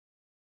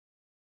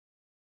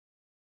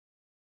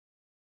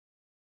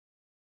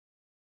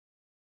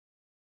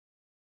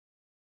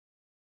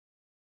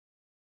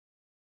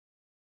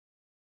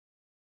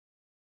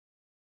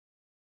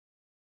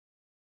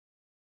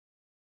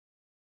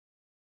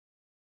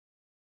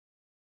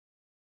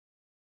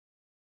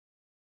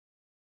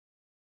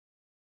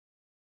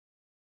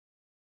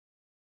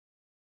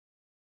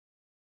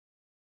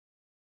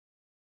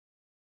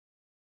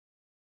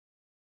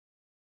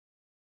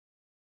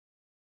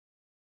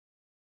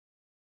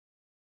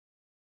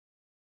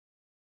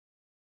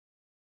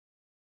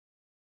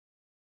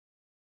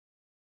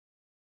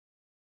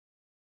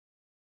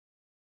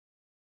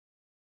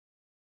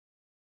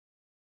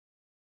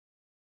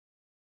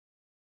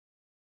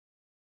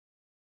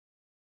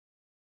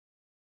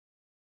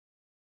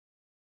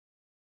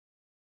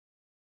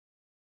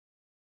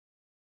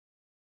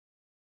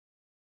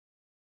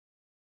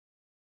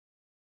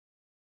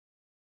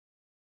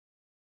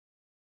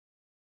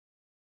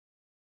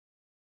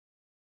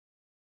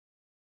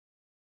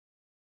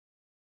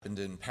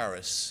In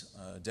Paris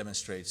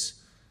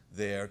demonstrates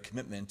their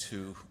commitment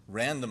to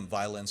random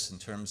violence in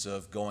terms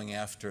of going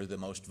after the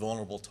most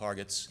vulnerable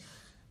targets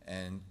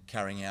and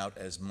carrying out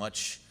as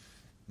much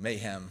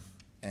mayhem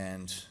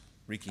and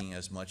wreaking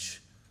as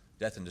much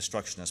death and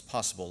destruction as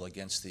possible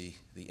against the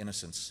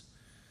innocents.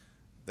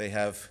 They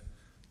have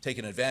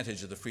taken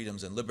advantage of the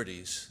freedoms and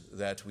liberties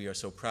that we are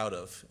so proud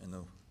of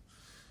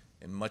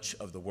in much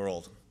of the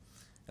world.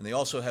 And they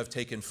also have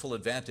taken full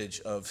advantage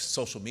of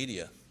social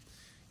media,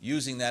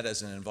 using that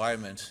as an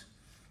environment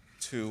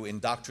to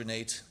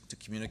indoctrinate, to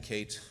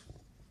communicate,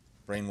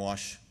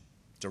 brainwash,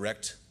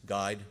 direct,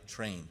 guide,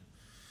 train,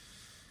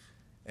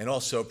 and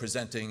also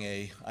presenting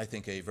I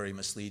think a very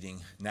misleading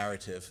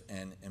narrative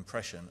and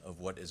impression of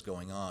what is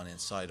going on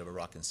inside of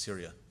Iraq and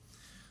Syria.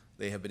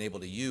 They have been able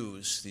to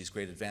use these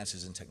great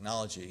advances in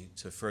technology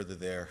to further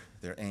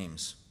their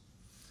aims.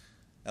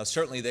 Now,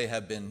 certainly they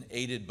have been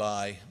aided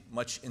by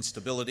much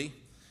instability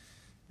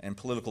and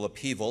political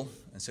upheaval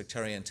and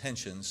sectarian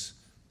tensions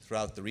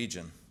throughout the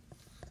region.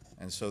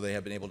 And so they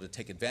have been able to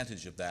take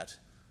advantage of that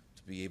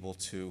to be able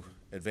to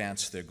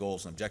advance their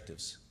goals and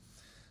objectives.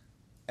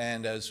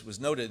 And as was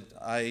noted,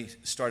 I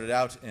started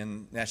out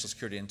in national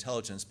security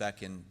intelligence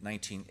back in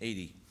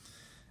 1980.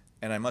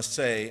 And I must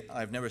say,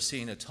 I've never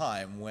seen a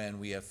time when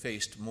we have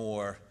faced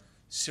more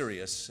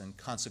serious and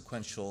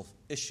consequential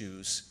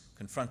issues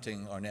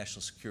confronting our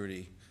national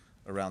security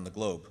around the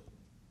globe.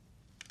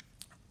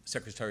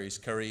 Secretaries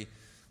Kerry,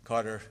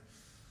 Carter,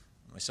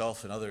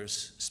 myself and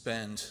others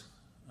spend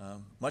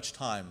much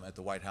time at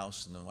the White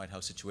House, in the White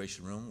House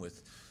Situation Room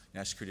with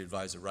National Security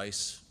Advisor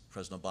Rice,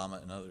 President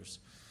Obama, and others,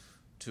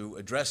 to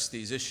address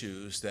these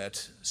issues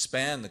that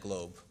span the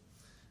globe,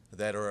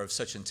 that are of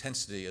such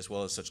intensity as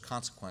well as such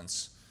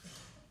consequence,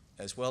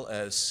 as well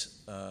as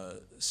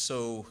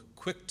so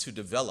quick to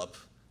develop,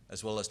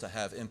 as well as to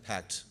have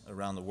impact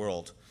around the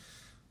world,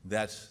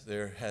 that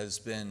there has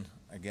been,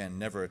 again,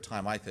 never a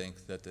time, I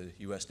think, that the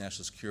U.S.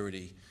 national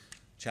security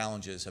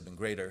challenges have been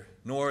greater,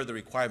 nor the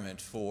requirement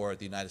for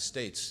the United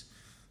States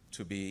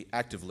to be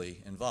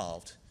actively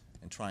involved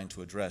in trying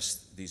to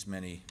address these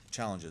many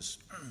challenges.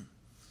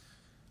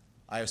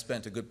 I have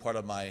spent a good part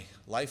of my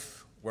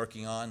life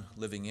working on,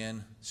 living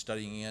in,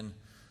 studying in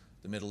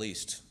the Middle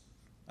East.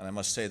 And I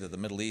must say that the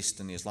Middle East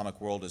and the Islamic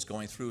world is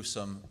going through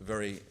some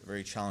very,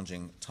 very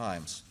challenging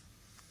times.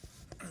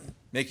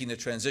 Making the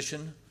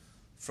transition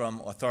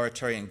from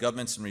authoritarian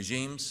governments and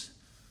regimes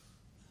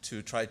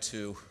to try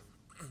to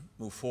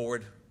move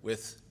forward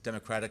with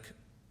democratic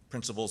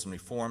principles and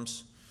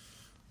reforms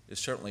is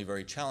certainly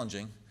very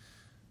challenging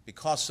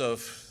because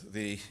of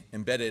the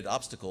embedded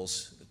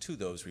obstacles to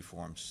those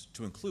reforms,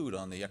 to include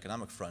on the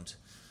economic front,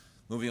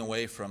 moving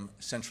away from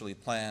centrally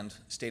planned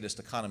statist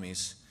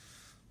economies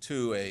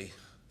to a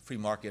free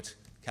market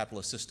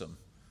capitalist system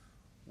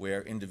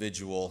where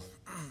individual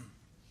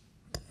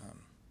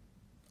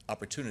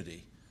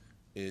opportunity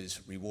is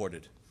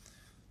rewarded.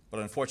 But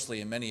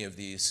unfortunately, in many of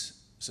these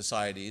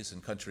societies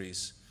and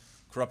countries,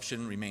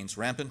 corruption remains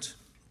rampant.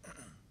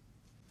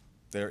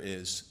 There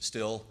is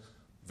still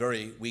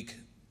very weak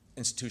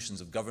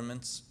institutions of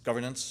governance,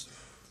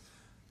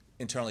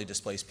 internally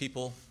displaced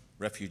people,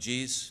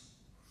 refugees,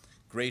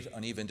 great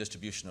uneven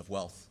distribution of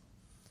wealth.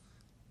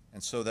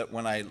 And so that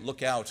when I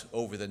look out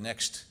over the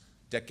next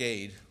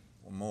decade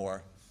or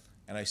more,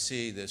 and I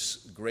see this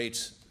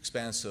great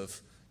expanse of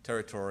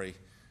territory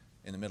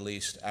in the Middle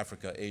East,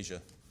 Africa,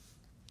 Asia,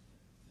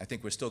 I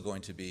think we're still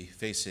going to be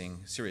facing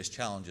serious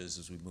challenges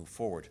as we move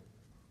forward.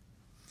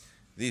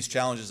 These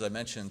challenges I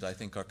mentioned, I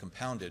think, are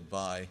compounded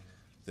by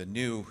the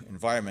new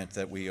environment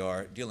that we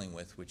are dealing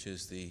with, which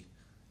is the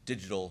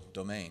digital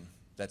domain,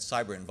 that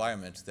cyber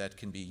environment that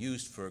can be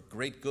used for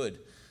great good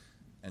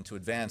and to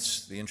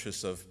advance the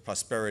interests of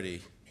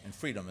prosperity and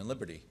freedom and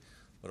liberty,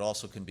 but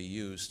also can be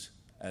used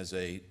as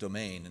a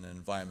domain and an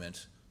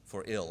environment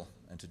for ill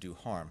and to do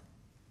harm.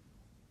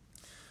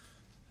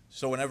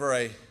 So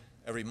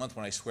every month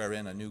when I swear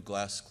in a new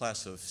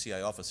class of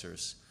CI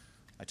officers,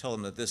 I tell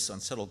them that this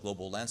unsettled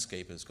global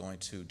landscape is going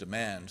to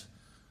demand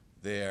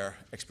their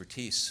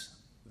expertise,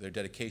 their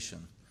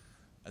dedication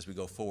as we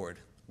go forward,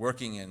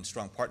 working in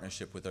strong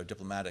partnership with our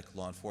diplomatic,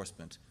 law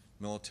enforcement,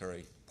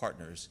 military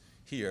partners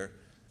here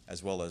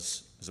as well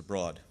as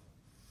abroad.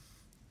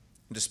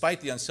 And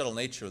despite the unsettled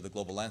nature of the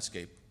global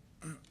landscape,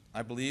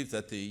 I believe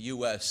that the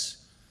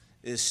U.S.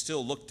 is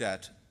still looked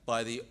at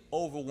by the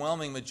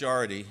overwhelming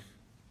majority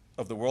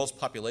of the world's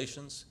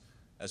populations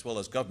as well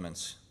as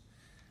governments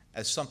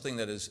as something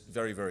that is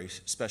very, very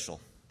special.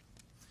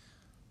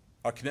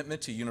 Our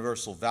commitment to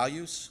universal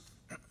values,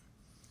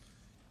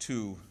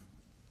 to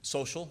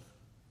social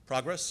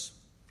progress,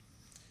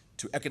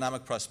 to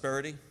economic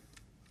prosperity,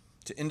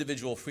 to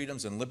individual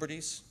freedoms and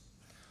liberties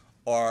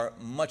are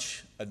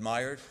much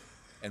admired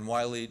and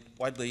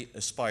widely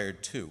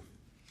aspired to.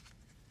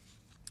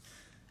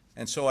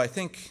 And so I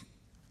think,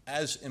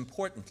 as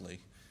importantly,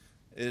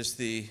 is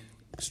the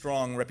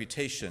strong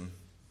reputation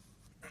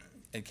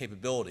and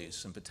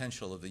capabilities and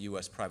potential of the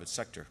U.S. private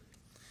sector.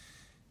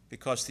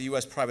 because the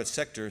U.S. private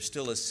sector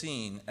still is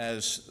seen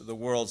as the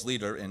world's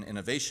leader in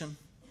innovation,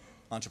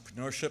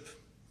 entrepreneurship,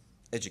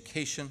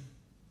 education,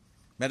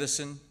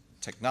 medicine,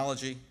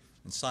 technology,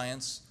 and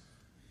science,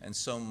 and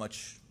so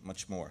much,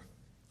 much more.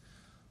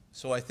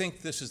 So I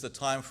think this is the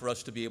time for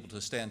us to be able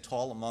to stand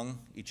tall among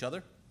each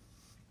other,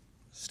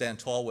 stand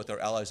tall with our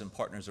allies and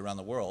partners around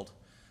the world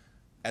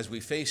as we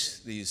face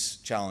these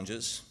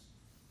challenges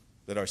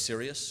that are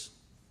serious,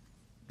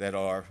 that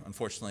are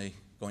unfortunately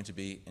going to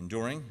be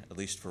enduring, at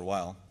least for a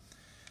while,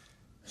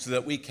 so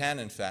that we can,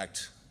 in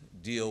fact,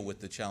 deal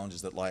with the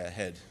challenges that lie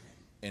ahead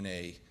in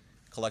a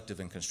collective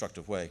and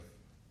constructive way.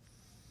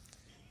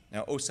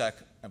 Now, OSAC,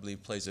 I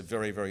believe, plays a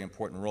very, very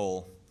important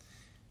role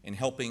in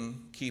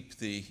helping keep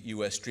the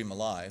U.S. dream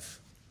alive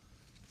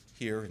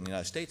here in the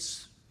United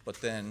States, but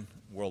then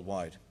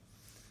worldwide.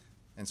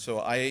 And so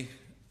I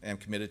am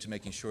committed to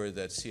making sure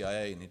that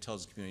CIA and the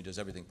intelligence community does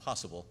everything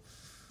possible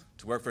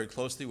to work very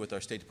closely with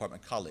our State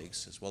Department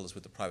colleagues, as well as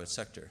with the private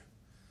sector,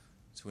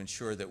 to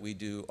ensure that we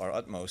do our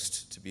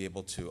utmost to be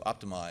able to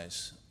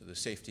optimize the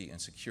safety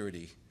and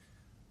security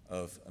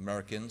of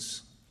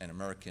Americans and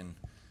American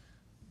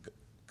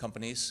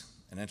companies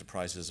and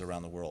enterprises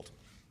around the world.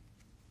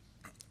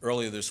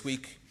 Earlier this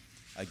week,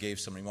 I gave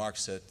some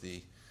remarks at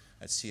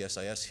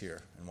CSIS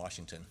here in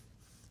Washington,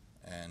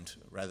 and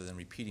rather than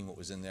repeating what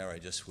was in there, I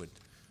just would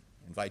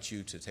invite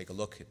you to take a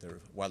look. They're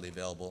widely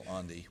available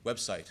on the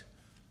website.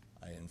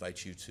 I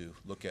invite you to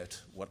look at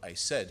what I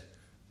said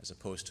as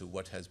opposed to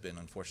what has been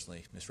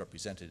unfortunately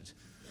misrepresented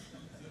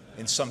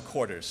in some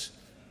quarters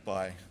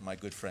by my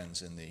good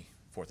friends in the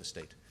Fourth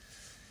Estate.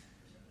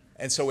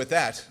 And so with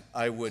that,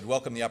 I would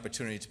welcome the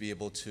opportunity to be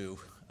able to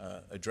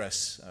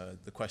address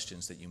the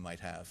questions that you might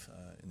have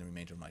in the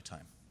remainder of my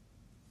time.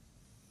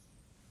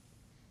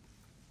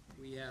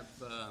 We have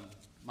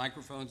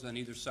microphones on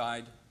either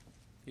side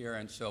here,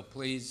 and so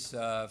please,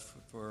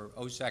 for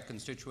OSAC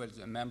constituents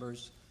and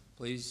members,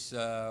 please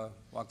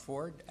walk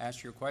forward,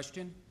 ask your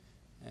question,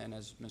 and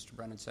as Mr.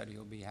 Brennan said,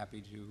 he'll be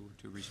happy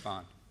to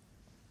respond.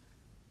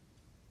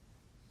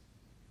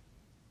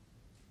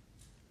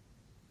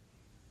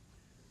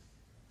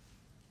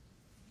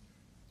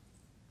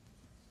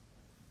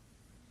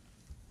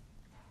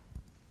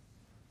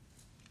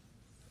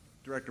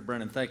 Director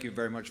Brennan, thank you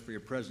very much for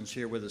your presence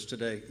here with us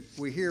today.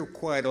 We hear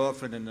quite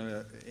often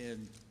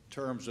in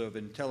terms of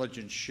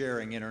intelligence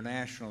sharing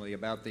internationally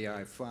about the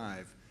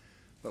I-5,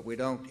 but we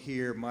don't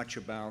hear much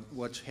about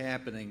what's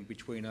happening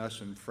between us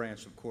and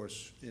France, of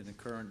course, in the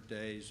current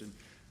days, and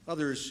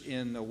others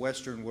in the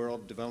Western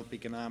world, developed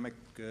economic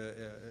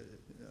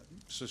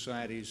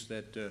societies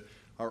that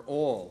are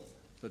all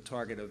the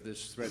target of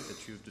this threat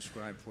that you've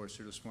described for us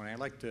here this morning. I'd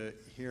like to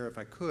hear, if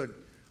I could,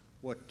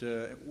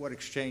 what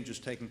exchange is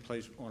taking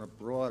place on a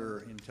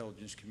broader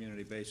intelligence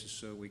community basis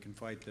so we can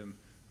fight them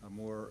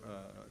more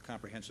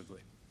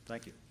comprehensively.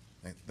 Thank you.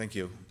 Thank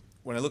you.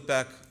 When I look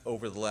back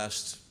over the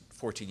last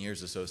 14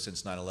 years or so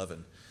since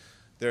 9/11,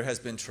 there has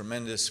been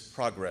tremendous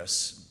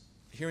progress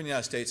here in the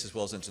United States as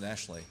well as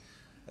internationally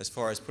as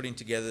far as putting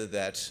together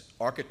that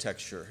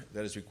architecture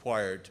that is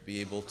required to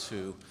be able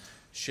to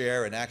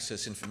share and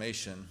access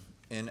information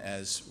in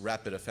as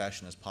rapid a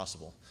fashion as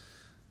possible.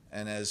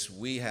 And as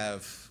we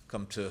have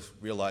come to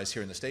realize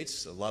here in the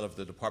States, a lot of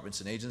the departments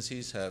and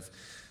agencies have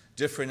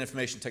different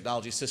information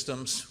technology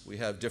systems. We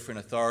have different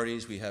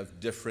authorities. We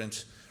have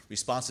different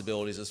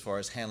responsibilities as far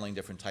as handling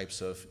different types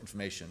of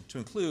information, to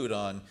include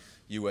on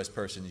U.S.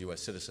 persons,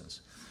 U.S.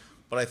 citizens.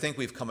 But I think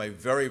we've come a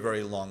very,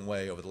 very long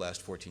way over the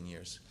last 14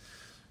 years.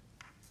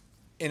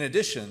 In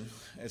addition,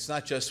 it's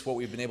not just what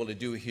we've been able to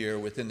do here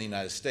within the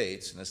United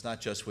States, and it's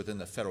not just within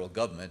the federal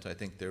government. I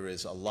think there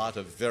is a lot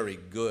of very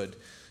good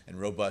and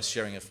robust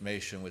sharing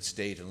information with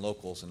state and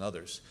locals and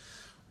others.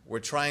 We're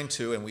trying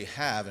to, and we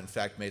have, in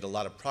fact, made a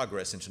lot of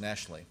progress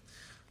internationally.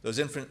 Those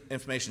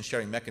information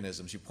sharing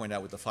mechanisms you point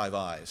out with the Five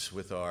Eyes,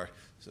 with our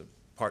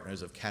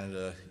partners of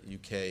Canada,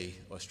 UK,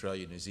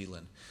 Australia, New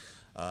Zealand,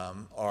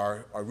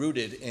 are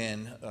rooted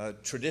in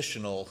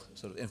traditional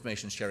sort of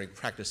information sharing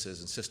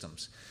practices and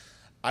systems.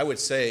 I would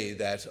say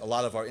that a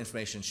lot of our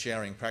information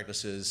sharing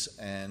practices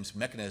and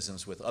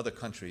mechanisms with other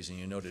countries, and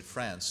you noted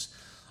France,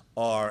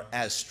 are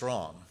as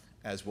strong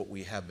as what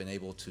we have been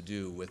able to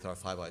do with our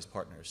Five Eyes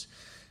partners.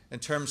 In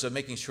terms of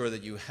making sure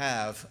that you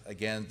have,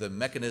 again, the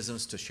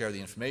mechanisms to share the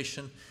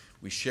information,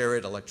 we share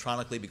it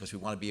electronically because we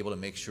want to be able to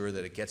make sure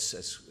that it gets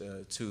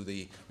to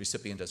the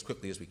recipient as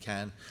quickly as we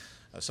can.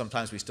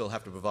 Sometimes we still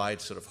have to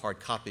provide sort of hard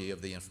copy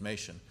of the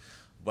information.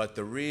 But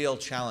the real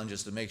challenge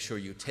is to make sure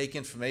you take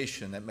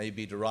information that may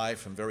be derived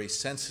from very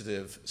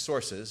sensitive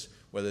sources,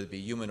 whether it be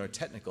human or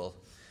technical,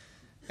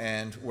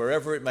 and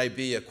wherever it may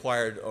be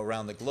acquired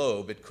around the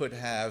globe, it could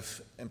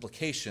have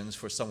implications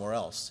for somewhere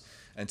else.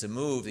 And to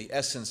move the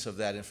essence of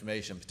that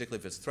information,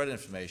 particularly if it's threat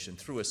information,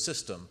 through a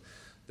system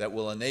that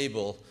will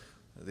enable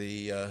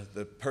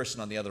the person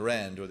on the other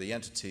end, or the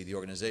entity, the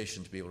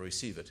organization, to be able to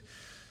receive it.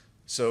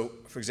 So,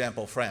 for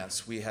example,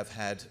 France, we have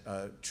had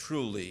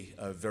truly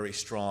a very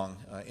strong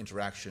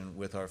interaction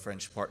with our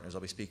French partners.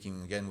 I'll be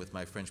speaking again with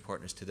my French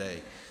partners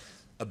today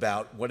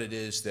about what it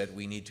is that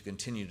we need to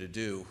continue to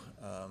do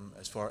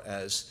as far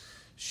as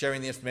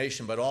sharing the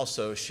information, but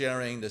also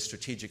sharing the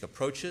strategic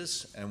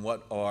approaches and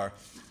what our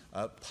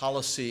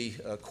policy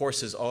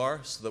courses are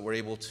so that we're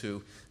able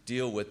to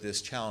deal with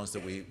this challenge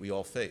that we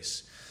all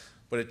face.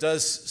 But it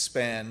does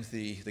span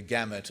the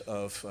gamut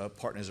of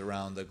partners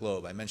around the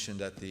globe. I mentioned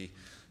at the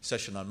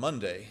session on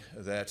Monday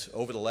that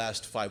over the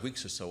last 5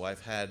 weeks or so,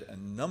 I've had a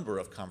number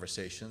of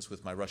conversations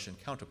with my Russian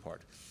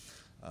counterpart.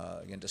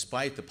 Again,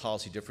 despite the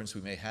policy difference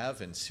we may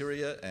have in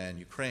Syria and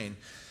Ukraine,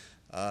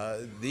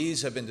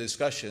 these have been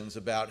discussions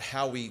about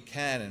how we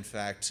can, in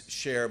fact,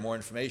 share more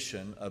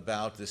information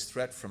about this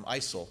threat from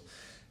ISIL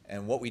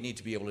and what we need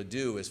to be able to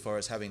do as far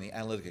as having the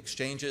analytic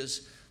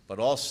exchanges, but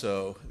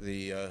also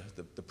the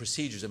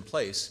procedures in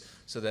place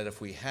so that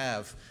if we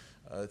have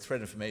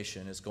threat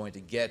information, it's going to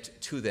get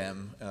to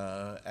them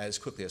as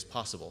quickly as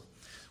possible.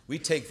 We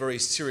take very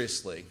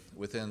seriously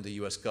within the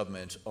U.S.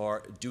 government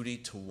our duty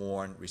to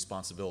warn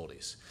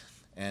responsibilities.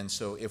 And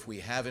so if we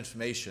have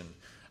information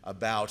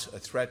about a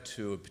threat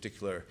to a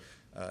particular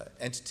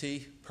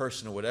entity,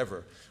 person, or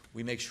whatever,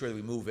 we make sure that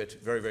we move it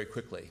very, very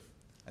quickly.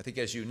 I think,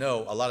 as you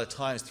know, a lot of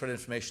times threat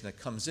information that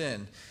comes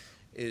in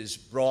is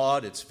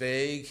broad, it's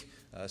vague,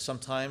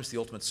 sometimes the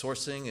ultimate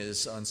sourcing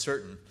is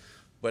uncertain.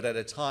 But at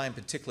a time,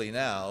 particularly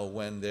now,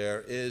 when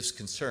there is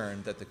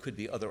concern that there could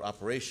be other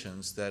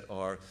operations that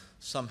are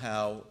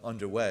somehow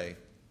underway,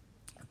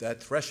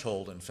 that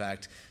threshold, in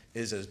fact,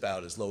 is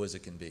about as low as it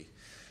can be.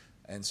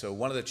 And so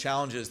one of the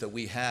challenges that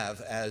we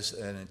have as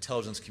an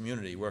intelligence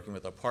community working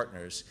with our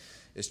partners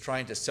is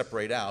trying to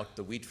separate out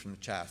the wheat from the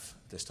chaff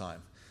at this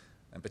time.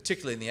 And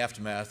particularly in the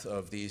aftermath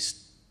of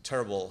these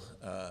terrible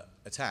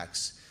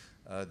attacks,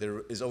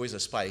 there is always a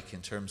spike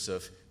in terms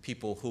of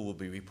people who will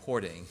be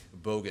reporting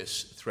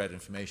bogus threat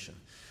information.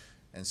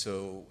 And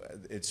so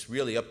it's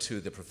really up to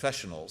the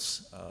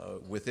professionals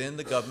within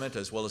the government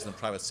as well as in the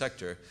private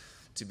sector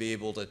to be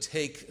able to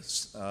take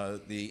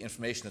the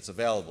information that's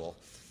available.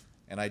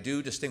 And I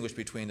do distinguish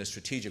between the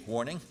strategic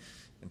warning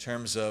in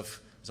terms of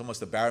it's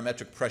almost a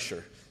barometric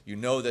pressure. You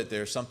know that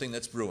there's something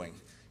that's brewing.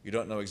 You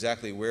don't know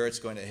exactly where it's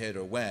going to hit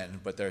or when,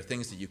 but there are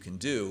things that you can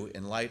do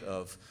in light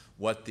of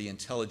what the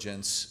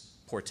intelligence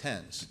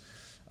portends.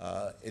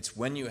 It's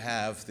when you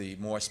have the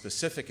more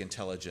specific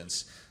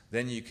intelligence,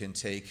 then you can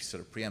take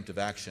sort of preemptive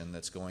action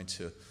that's going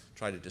to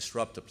try to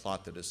disrupt the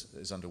plot that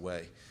is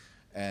underway.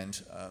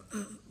 And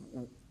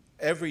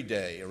every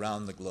day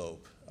around the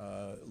globe,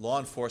 law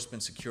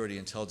enforcement, security,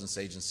 intelligence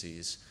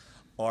agencies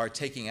are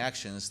taking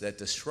actions that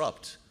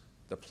disrupt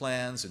the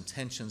plans,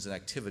 intentions, and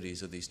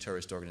activities of these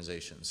terrorist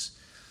organizations.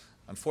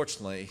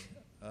 Unfortunately,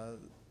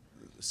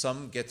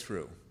 some get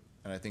through,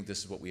 and I think this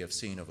is what we have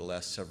seen over the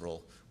last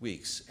several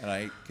weeks. And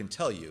I can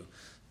tell you,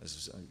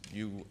 as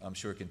you I'm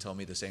sure can tell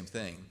me the same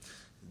thing,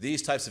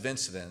 these types of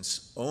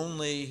incidents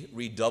only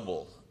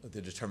redouble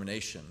the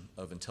determination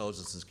of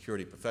intelligence and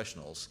security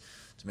professionals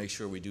to make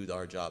sure we do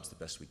our jobs the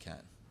best we can,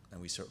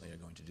 and we certainly are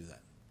going to do that.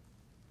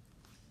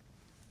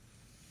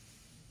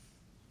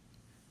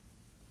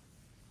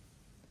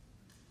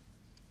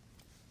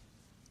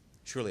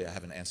 Surely I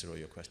haven't answered all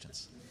your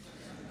questions.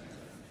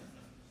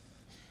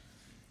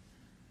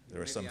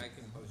 There are some. Maybe I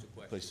can pose a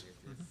question. Please.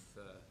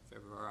 If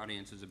ever our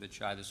audience is a bit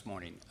shy this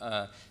morning.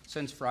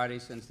 Since Friday,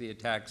 since the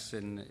attacks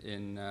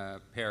in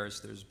Paris,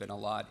 there's been a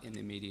lot in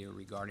the media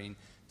regarding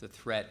the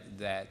threat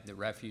that the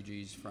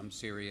refugees from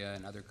Syria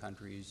and other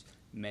countries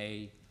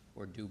may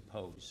or do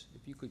pose.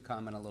 If you could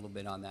comment a little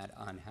bit on that,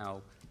 on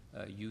how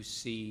you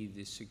see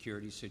the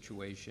security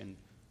situation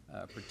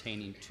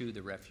pertaining to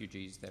the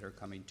refugees that are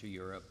coming to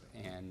Europe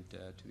and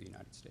to the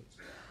United States.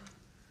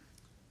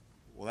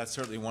 Well, that's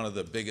certainly one of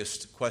the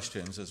biggest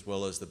questions as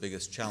well as the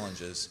biggest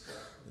challenges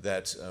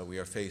that we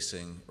are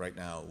facing right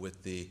now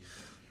with the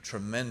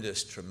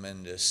tremendous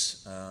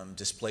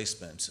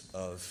displacement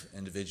of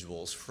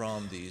individuals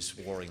from these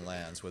warring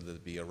lands, whether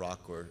it be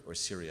Iraq or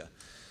Syria.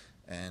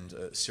 And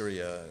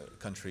Syria, a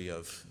country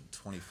of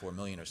 24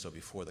 million or so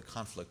before the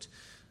conflict,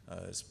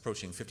 is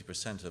approaching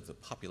 50% of the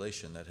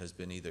population that has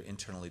been either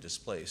internally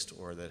displaced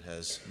or that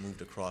has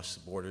moved across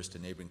borders to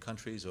neighboring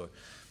countries or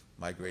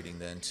migrating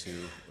then to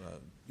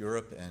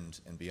Europe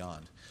and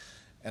beyond.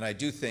 And I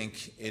do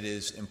think it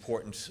is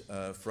important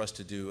for us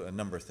to do a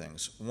number of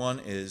things. One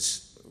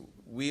is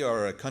we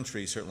are a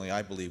country, certainly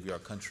I believe we are a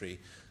country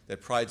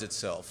that prides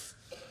itself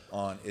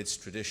on its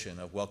tradition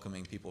of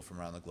welcoming people from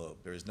around the globe.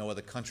 There is no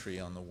other country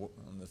on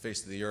the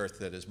face of the earth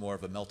that is more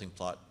of a melting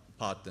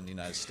pot than the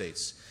United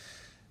States.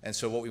 And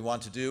so what we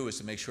want to do is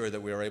to make sure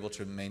that we are able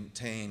to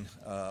maintain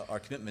our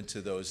commitment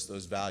to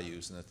those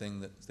values and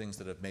the things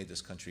that have made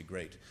this country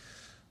great,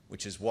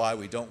 which is why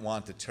we don't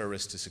want the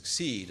terrorists to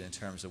succeed in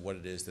terms of what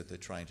it is that they're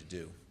trying to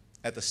do.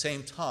 At the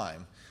same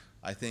time,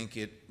 I think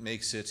it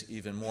makes it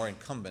even more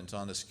incumbent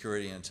on the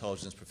security and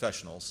intelligence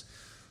professionals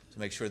to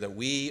make sure that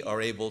we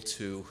are able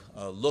to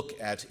look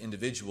at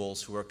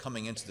individuals who are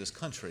coming into this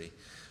country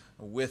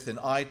with an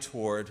eye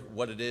toward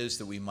what it is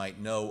that we might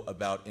know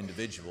about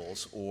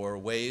individuals or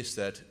ways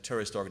that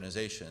terrorist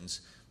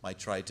organizations might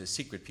try to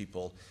secret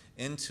people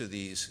into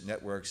these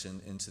networks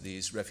and into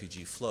these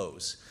refugee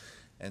flows.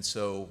 And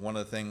so one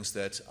of the things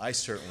that I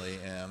certainly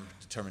am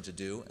determined to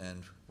do,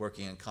 and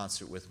working in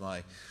concert with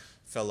my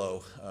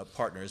fellow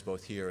partners,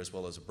 both here as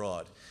well as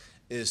abroad,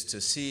 is to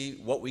see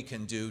what we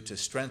can do to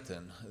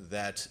strengthen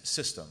that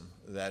system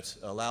that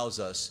allows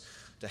us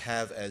to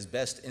have as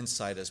best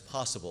insight as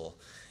possible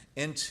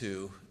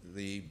into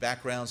the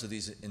backgrounds of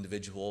these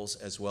individuals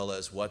as well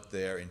as what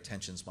their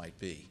intentions might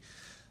be.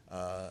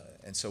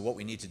 And so what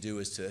we need to do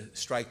is to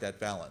strike that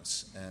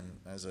balance. And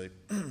as I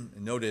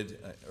noted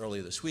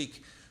earlier this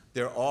week,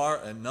 there are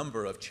a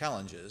number of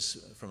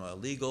challenges from a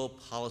legal,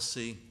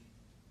 policy,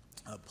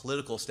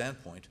 political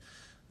standpoint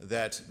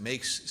that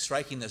makes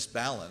striking this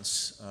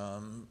balance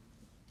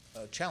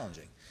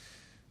challenging.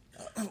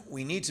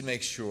 We need to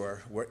make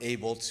sure we're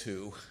able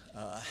to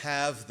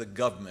have the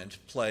government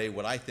play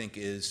what I think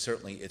is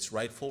certainly its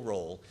rightful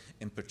role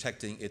in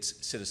protecting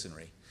its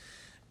citizenry.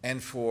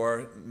 And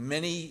for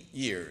many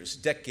years,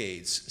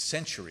 decades,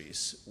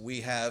 centuries,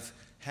 we have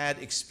had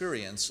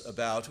experience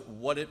about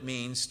what it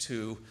means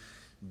to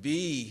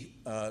be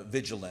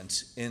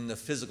vigilant in the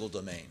physical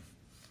domain,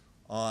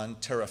 on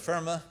terra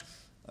firma,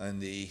 in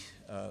the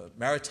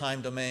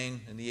maritime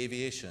domain, in the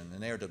aviation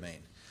and air domain.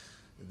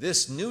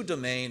 This new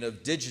domain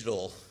of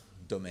digital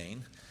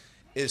domain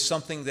is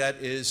something that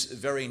is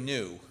very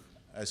new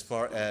as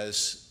far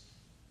as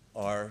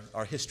our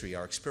history,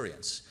 our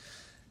experience.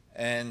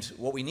 And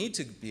what we need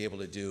to be able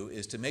to do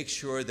is to make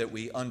sure that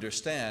we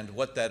understand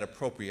what that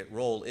appropriate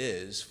role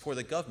is for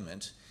the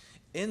government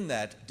in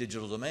that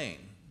digital domain.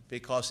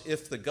 Because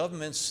if the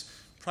government's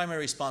primary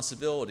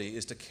responsibility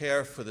is to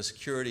care for the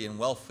security and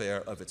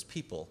welfare of its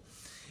people,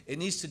 it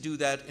needs to do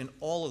that in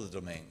all of the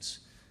domains.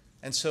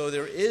 And so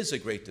there is a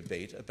great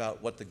debate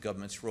about what the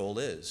government's role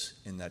is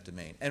in that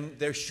domain. And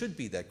there should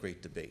be that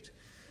great debate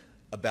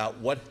about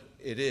what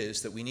it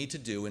is that we need to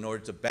do in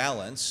order to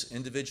balance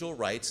individual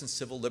rights and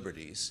civil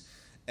liberties,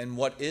 and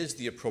what is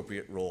the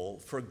appropriate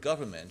role for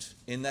government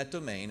in that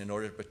domain in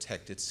order to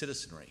protect its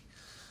citizenry.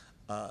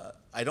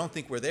 I don't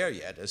think we're there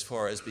yet as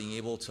far as being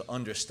able to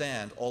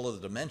understand all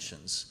of the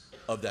dimensions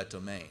of that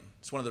domain.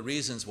 It's one of the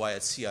reasons why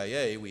at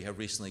CIA we have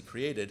recently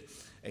created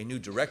a new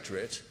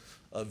directorate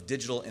of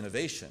digital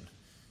innovation,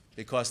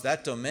 because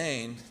that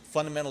domain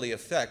fundamentally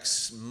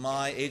affects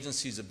my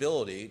agency's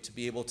ability to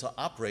be able to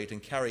operate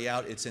and carry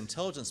out its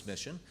intelligence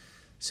mission,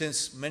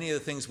 since many of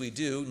the things we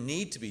do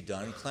need to be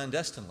done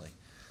clandestinely.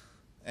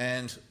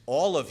 And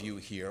all of you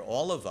here,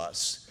 all of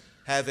us,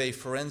 have a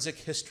forensic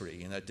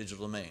history in that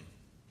digital domain.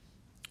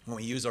 When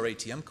we use our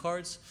ATM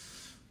cards,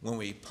 when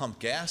we pump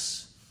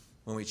gas,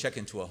 when we check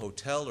into a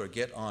hotel or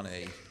get on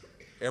an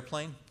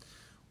airplane,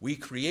 we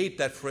create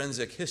that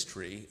forensic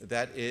history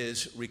that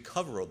is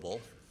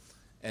recoverable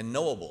and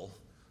knowable,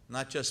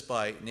 not just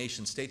by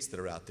nation states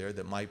that are out there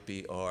that might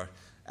be our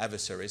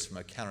adversaries from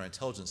a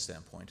counterintelligence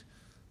standpoint,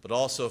 but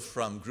also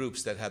from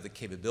groups that have the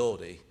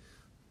capability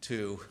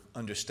to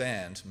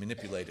understand,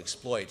 manipulate,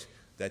 exploit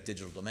that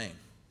digital domain.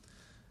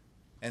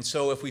 And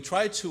so if we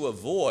try to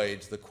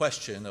avoid the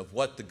question of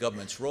what the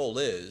government's role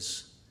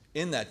is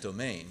in that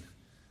domain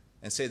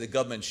and say the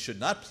government should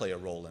not play a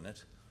role in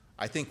it,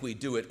 I think we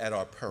do it at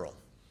our peril.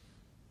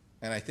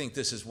 And I think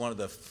this is one of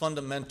the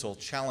fundamental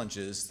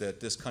challenges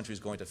that this country is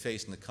going to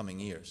face in the coming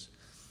years.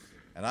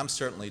 And I'm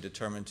certainly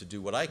determined to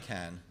do what I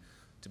can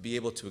to be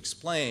able to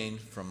explain,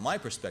 from my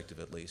perspective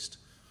at least,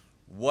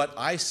 what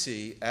I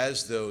see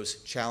as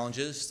those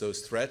challenges,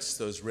 those threats,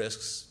 those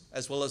risks,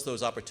 as well as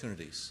those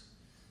opportunities.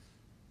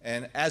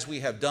 And as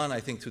we have done, I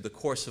think, through the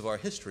course of our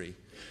history,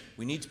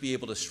 we need to be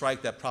able to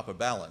strike that proper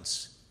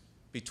balance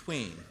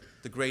between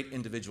the great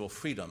individual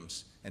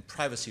freedoms and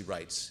privacy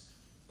rights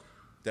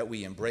that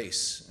we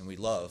embrace and we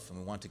love and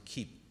we want to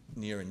keep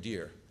near and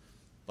dear,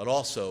 but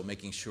also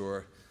making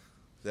sure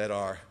that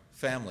our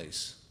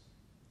families,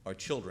 our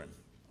children,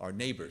 our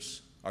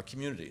neighbors, our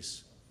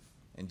communities,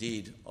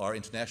 indeed our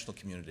international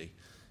community,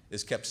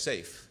 is kept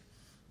safe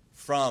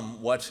from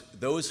what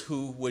those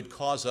who would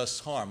cause us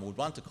harm, would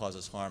want to cause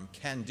us harm,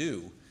 can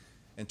do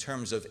in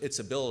terms of its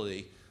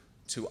ability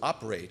to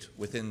operate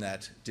within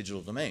that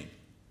digital domain.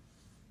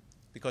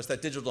 Because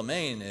that digital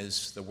domain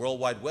is, the World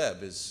Wide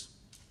Web is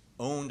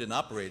owned and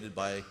operated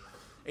by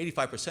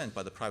 85%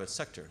 by the private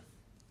sector.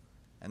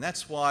 And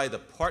that's why the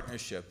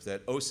partnership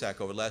that OSAC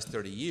over the last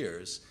 30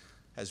 years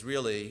has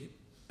really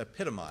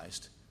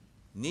epitomized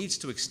needs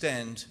to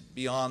extend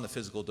beyond the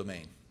physical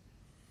domain.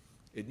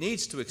 It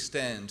needs to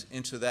extend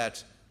into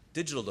that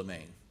digital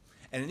domain.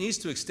 And it needs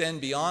to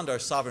extend beyond our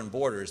sovereign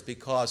borders,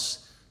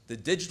 because the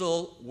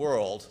digital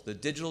world, the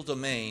digital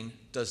domain,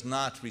 does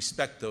not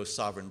respect those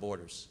sovereign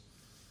borders.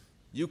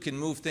 You can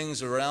move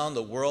things around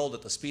the world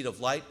at the speed of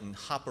light and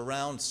hop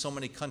around so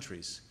many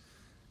countries.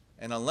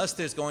 And unless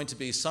there's going to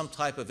be some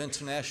type of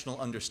international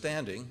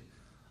understanding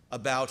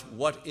about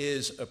what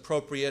is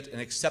appropriate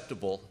and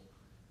acceptable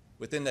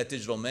within that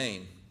digital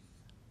domain,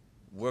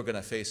 we're going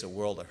to face a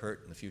world of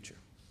hurt in the future.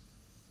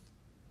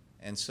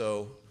 And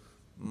so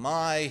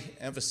my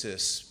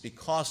emphasis,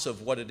 because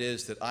of what it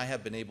is that I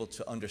have been able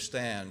to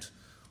understand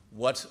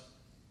what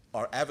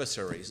our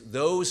adversaries,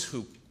 those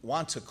who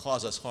want to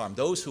cause us harm,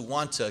 those who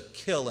want to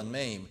kill and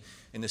maim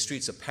in the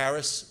streets of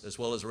Paris as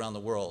well as around the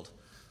world,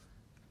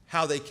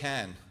 how they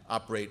can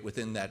operate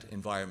within that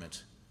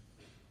environment.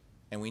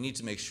 And we need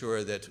to make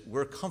sure that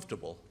we're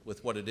comfortable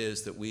with what it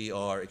is that we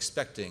are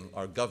expecting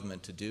our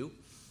government to do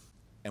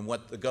and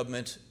what the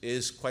government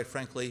is, quite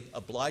frankly,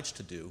 obliged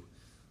to do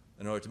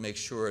in order to make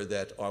sure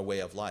that our way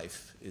of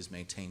life is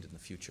maintained in the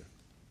future.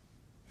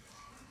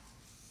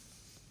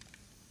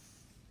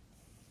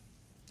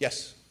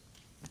 Yes?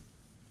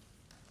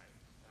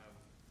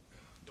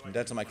 Can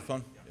that's a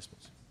microphone? Yes,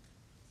 please.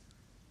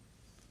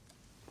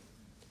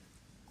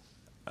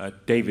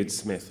 David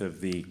Smith of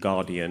The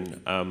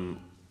Guardian.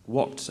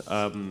 What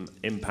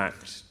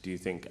impact do you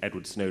think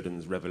Edward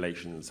Snowden's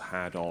revelations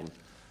had on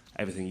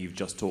everything you've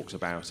just talked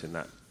about in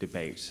that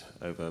debate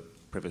over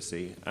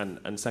privacy?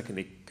 And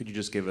secondly, could you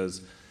just give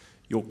us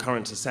your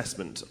current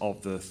assessment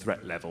of the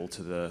threat level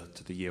to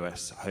the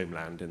US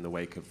homeland in the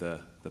wake of the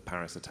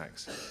Paris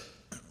attacks?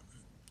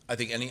 I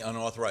think any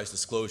unauthorized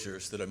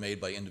disclosures that are made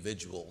by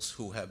individuals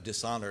who have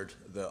dishonored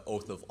the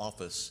oath of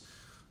office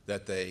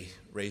that they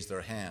raised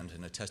their hand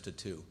and attested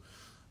to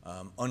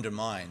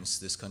undermines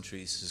this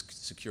country's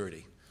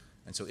security.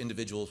 And so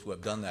individuals who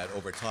have done that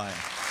over time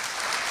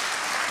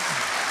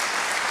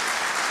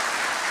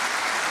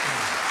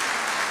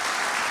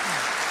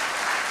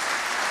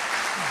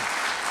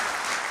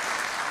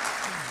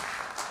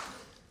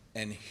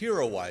and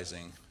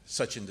heroizing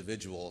such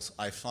individuals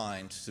I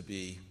find to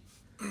be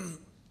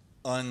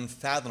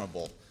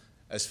unfathomable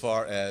as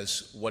far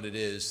as what it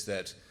is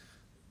that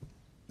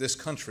this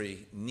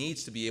country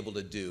needs to be able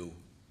to do,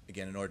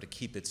 again, in order to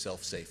keep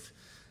itself safe.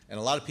 And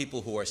a lot of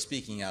people who are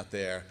speaking out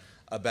there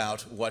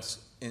about what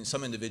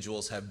some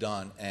individuals have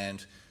done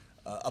and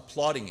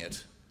applauding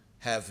it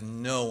have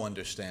no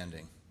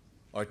understanding,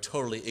 are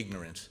totally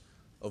ignorant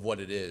of what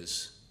it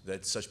is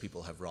that such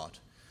people have wrought.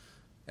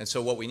 And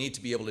so what we need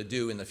to be able to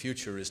do in the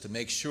future is to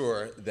make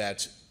sure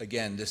that,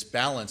 again, this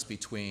balance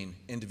between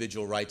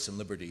individual rights and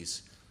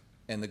liberties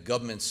and the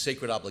government's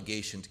sacred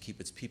obligation to keep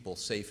its people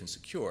safe and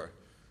secure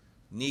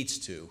needs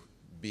to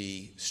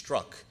be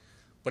struck.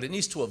 But it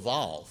needs to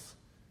evolve,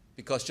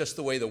 because just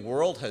the way the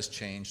world has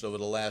changed over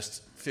the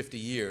last 50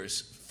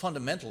 years,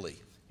 fundamentally,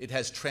 it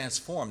has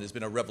transformed. There's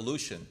been a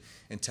revolution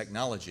in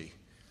technology.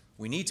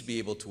 We need to be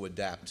able to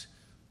adapt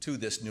to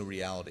this new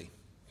reality.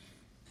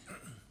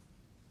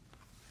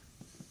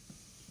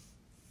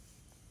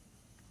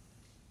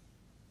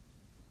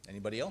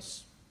 Anybody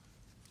else?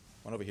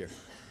 One over here.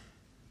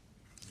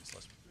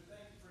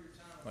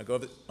 Want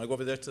to go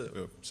over there to?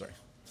 Oh, sorry.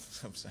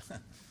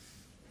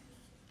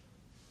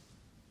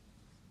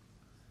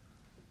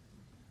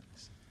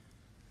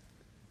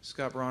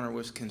 Scott Bronner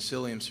with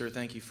Concilium, sir.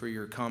 Thank you for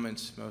your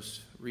comments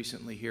most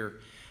recently here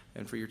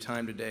and for your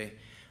time today.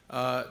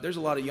 There's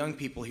a lot of young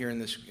people here in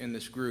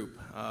this group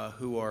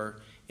who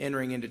are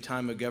entering into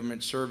time of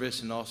government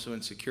service and also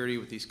in security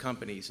with these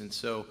companies. And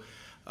so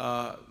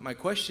my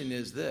question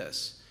is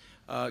this.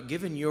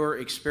 Given your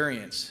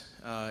experience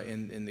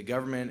in the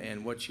government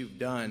and what you've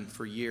done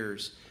for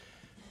years,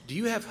 do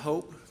you have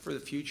hope for the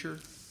future?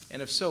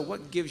 And if so,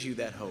 what gives you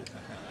that hope?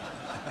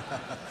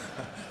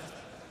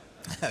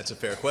 That's a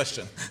fair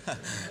question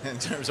in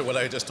terms of what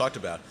I just talked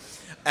about.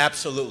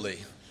 Absolutely.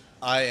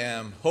 I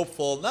am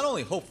hopeful, not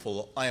only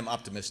hopeful, I am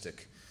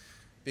optimistic,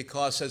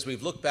 because as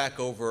we've looked back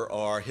over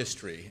our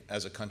history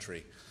as a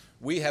country,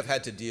 we have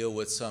had to deal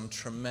with some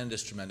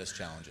tremendous, tremendous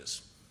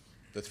challenges.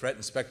 The threat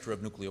and specter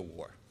of nuclear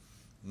war,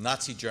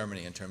 Nazi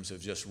Germany in terms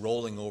of just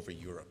rolling over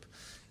Europe.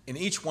 In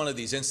each one of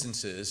these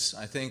instances,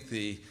 I think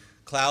the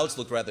clouds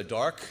looked rather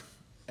dark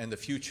and the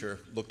future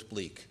looked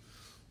bleak.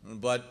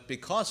 But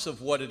because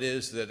of what it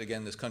is that,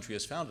 again, this country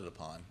is founded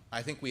upon,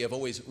 I think we have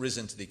always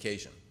risen to the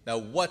occasion. Now,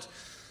 what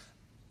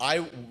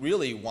I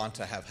really want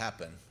to have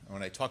happen,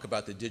 when I talk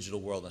about the digital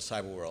world and the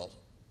cyber world,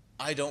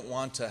 I don't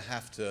want to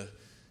have to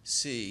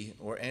see,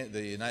 or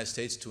the United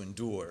States to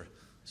endure,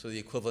 so the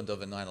equivalent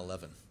of a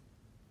 9/11.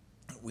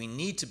 We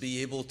need to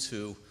be able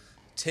to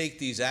take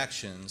these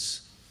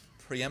actions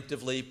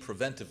preemptively,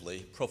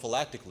 preventively,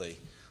 prophylactically,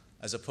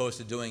 as opposed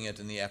to doing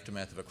it in the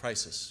aftermath of a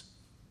crisis.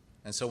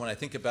 And so when I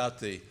think about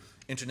the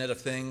Internet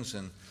of Things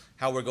and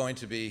how we're going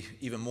to be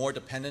even more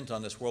dependent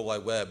on this World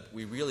Wide Web,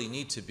 we really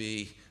need to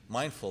be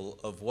mindful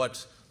of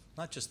what,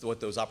 not just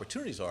what those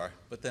opportunities are,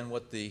 but then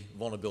what the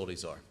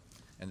vulnerabilities are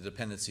and the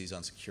dependencies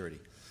on security.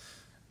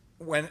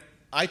 When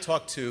I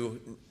talk to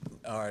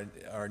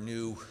our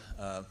new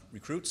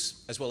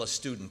recruits, as well as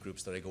student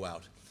groups that I go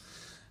out,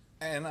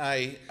 and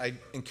I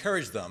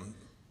encourage them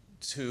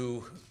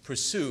to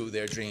pursue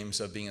their dreams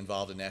of being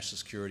involved in national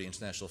security,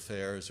 international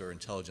affairs, or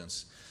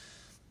intelligence.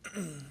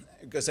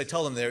 Because I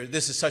tell them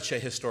this is such a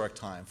historic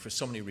time for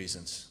so many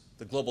reasons.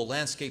 The global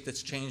landscape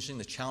that's changing,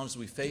 the challenges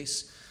we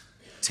face,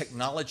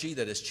 technology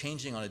that is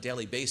changing on a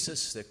daily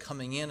basis. They're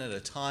coming in at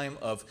a time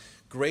of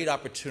great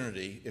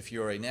opportunity if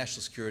you're a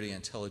national security and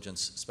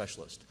intelligence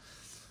specialist.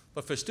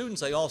 But for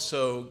students, I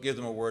also give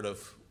them a word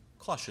of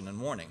caution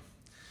and warning.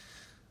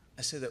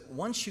 I say that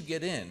once you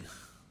get in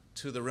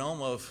to the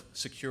realm of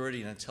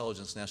security and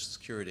intelligence, national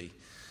security,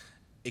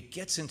 it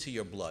gets into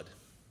your blood.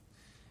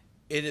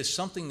 it is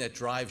something that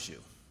drives you.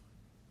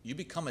 You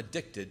become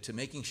addicted to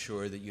making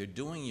sure that you're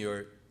doing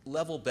your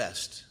level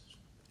best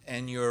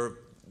and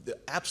the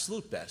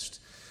absolute best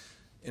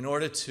in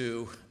order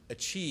to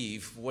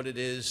achieve what it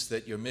is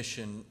that your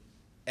mission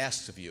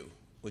asks of you,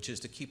 which is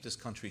to keep this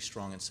country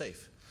strong and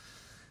safe.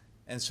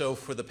 And so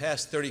for the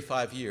past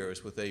 35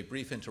 years, with a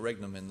brief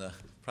interregnum in the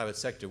private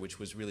sector, which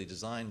was really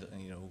designed,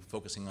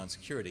 focusing on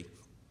security,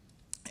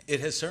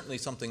 it has certainly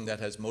something that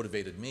has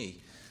motivated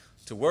me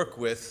to work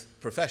with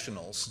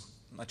professionals,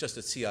 not just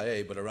at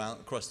CIA, but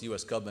across the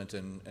U.S. government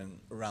and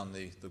around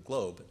the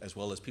globe, as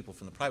well as people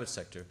from the private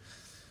sector,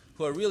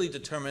 who are really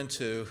determined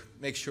to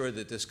make sure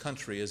that this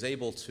country is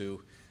able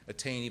to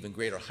attain even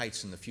greater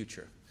heights in the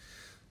future.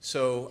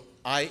 So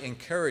I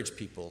encourage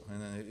people,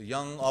 and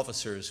young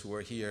officers who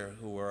are here,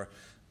 who are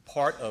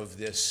part of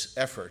this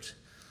effort.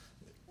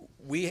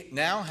 We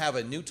now have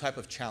a new type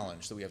of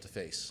challenge that we have to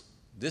face.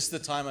 This is the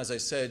time, as I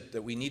said,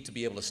 that we need to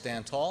be able to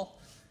stand tall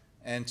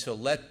and to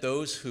let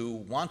those who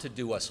want to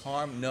do us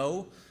harm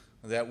know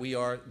that we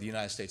are the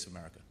United States of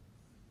America,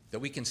 that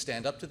we can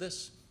stand up to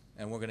this,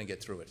 and we're going to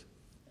get through it.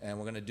 And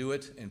we're going to do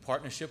it in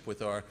partnership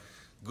with our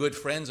good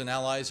friends and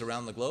allies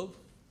around the globe.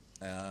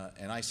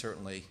 And I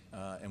certainly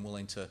am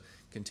willing to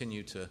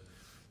continue to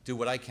do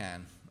what I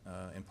can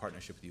in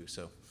partnership with you.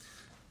 So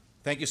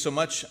thank you so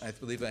much. I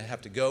believe I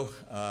have to go.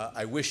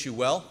 I wish you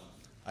well.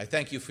 I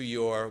thank you for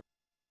your